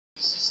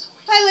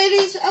Hi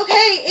ladies,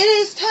 okay, it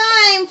is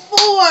time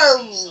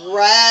for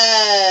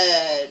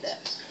red.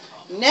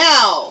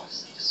 Now,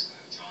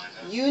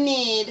 you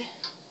need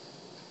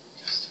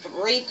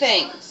 3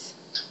 things.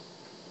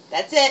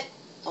 That's it,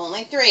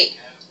 only 3.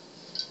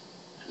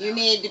 You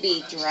need to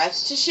be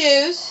dressed to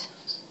shoes,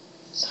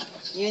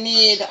 you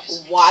need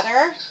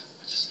water,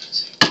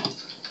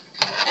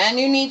 and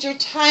you need your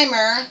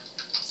timer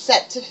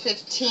set to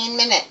 15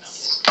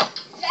 minutes.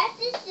 Dressed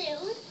to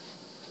shoes.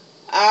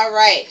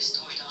 Alright,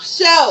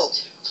 so,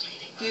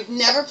 if you've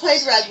never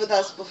played red with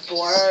us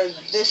before,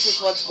 this is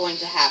what's going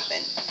to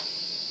happen.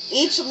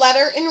 Each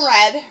letter in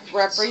red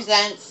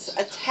represents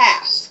a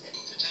task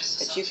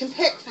that you can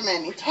pick from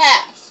any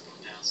task.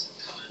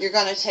 You're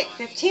going to take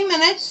 15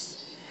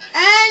 minutes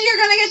and you're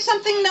going to get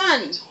something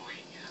done.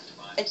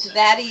 It's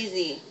that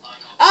easy.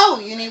 Oh,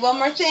 you need one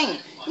more thing.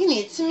 You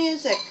need some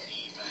music,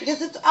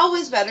 because it's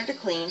always better to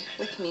clean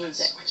with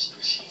music.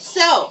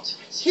 So,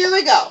 here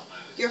we go.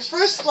 Your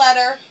first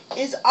letter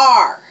is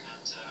R.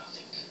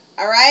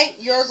 Alright,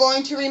 you're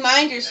going to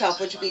remind yourself,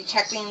 which would be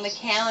checking the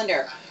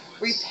calendar.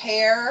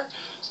 Repair,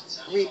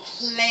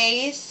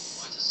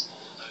 replace,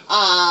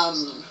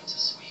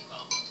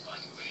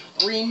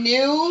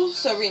 renew.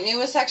 So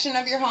renew a section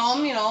of your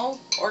home,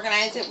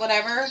 organize it,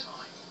 whatever.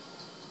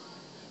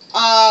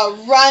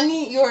 Run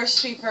your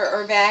sweeper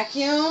or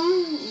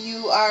vacuum.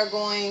 You are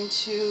going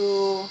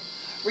to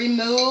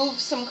remove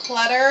some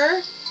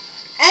clutter.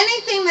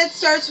 Anything that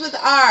starts with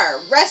R.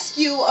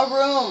 Rescue a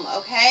room,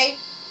 okay?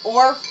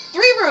 Or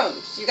 3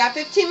 rooms. You got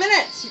 15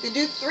 minutes. You could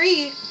do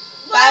 3.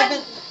 5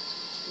 minutes.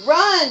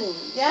 Run.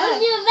 Yeah.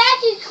 Run your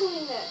vacuum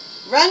cleaner.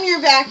 Run your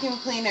vacuum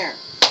cleaner.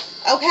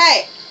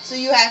 Okay, so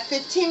you have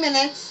 15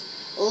 minutes.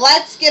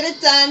 Let's get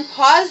it done.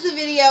 Pause the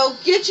video.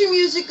 Get your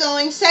music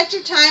going. Set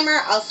your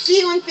timer. I'll see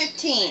you in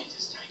 15.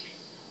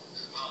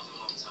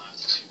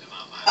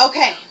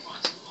 Okay.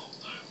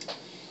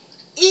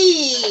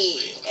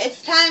 E.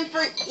 It's time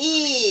for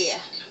E.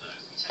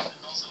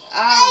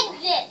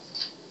 Exit.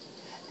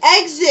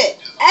 Exit.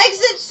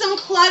 Exit some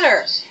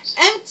clutter.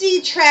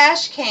 Empty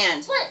trash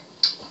cans. What?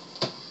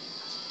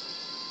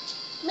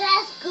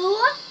 At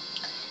school?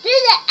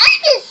 There's an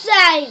exit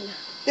sign.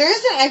 There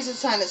is an exit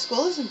sign at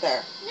school, isn't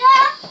there?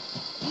 Yeah.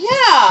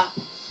 Yeah.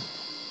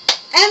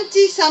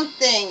 Empty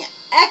something.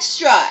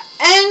 Extra.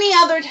 Any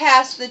other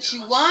task that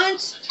you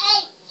want.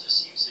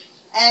 Eggs.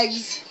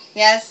 Eggs.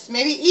 Yes.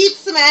 Maybe eat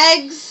some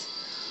eggs.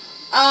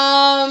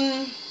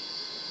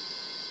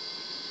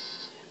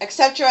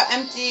 Etc.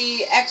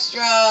 Empty.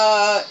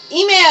 Extra.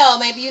 Email.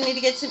 Maybe you need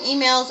to get some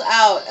emails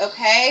out.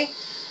 Okay.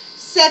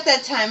 Set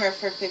that timer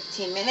for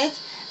 15 minutes.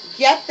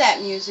 Get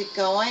that music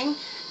going.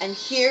 And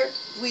here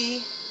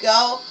we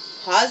go.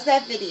 Pause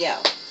that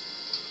video.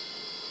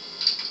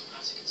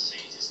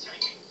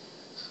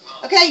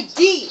 Okay,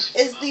 D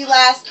is the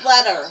last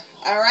letter.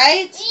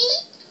 Alright?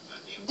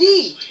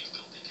 D.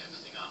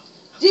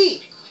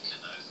 D.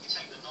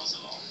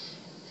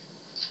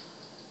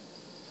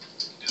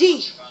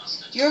 D.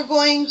 You're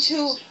going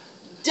to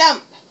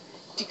dump,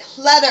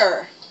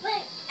 declutter,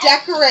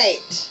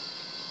 decorate.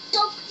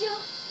 Dump your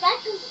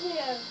vacuum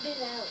cleaner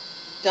bin out.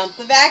 Dump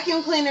the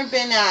vacuum cleaner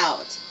bin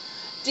out.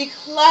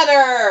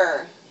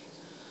 Declutter.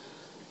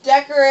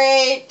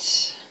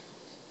 Decorate.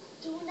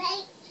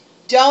 Donate.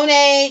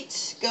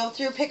 Donate. Go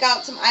through, pick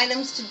out some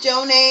items to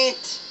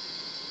donate.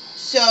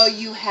 So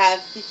you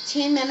have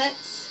 15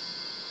 minutes.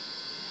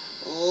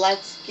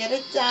 Let's get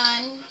it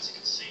done.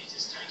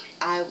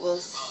 I will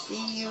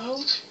see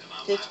you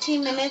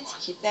 15 minutes.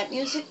 Keep that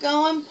music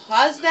going.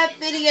 Pause that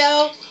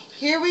video.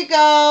 Here we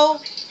go.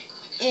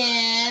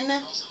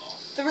 In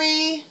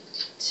 3,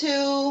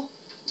 2,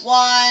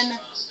 1,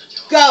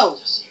 go.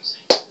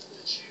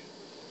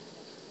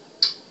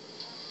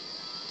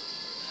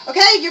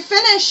 Okay, you're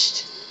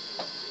finished.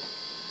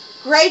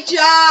 Great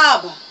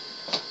job.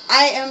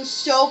 I am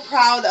so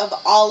proud of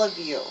all of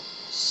you.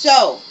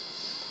 So,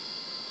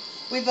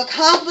 we've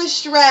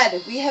accomplished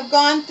red. We have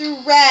gone through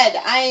red.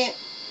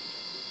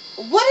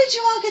 What did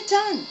you all get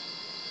done?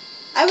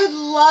 I would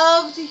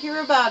love to hear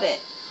about it.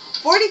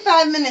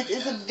 45 minutes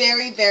is a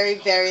very, very,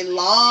 very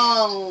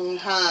long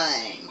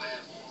time.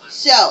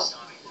 So,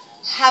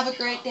 have a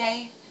great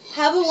day.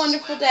 Have a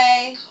wonderful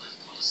day.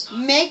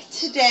 Make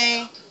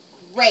today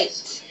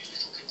great.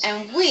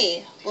 And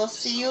we will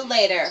see you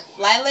later.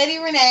 Fly Lady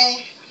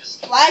Renee,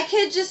 Fly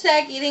Kid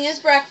Jasek eating his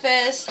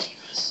breakfast,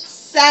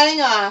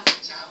 signing off.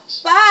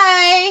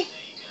 Bye.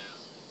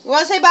 You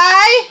want to say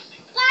bye?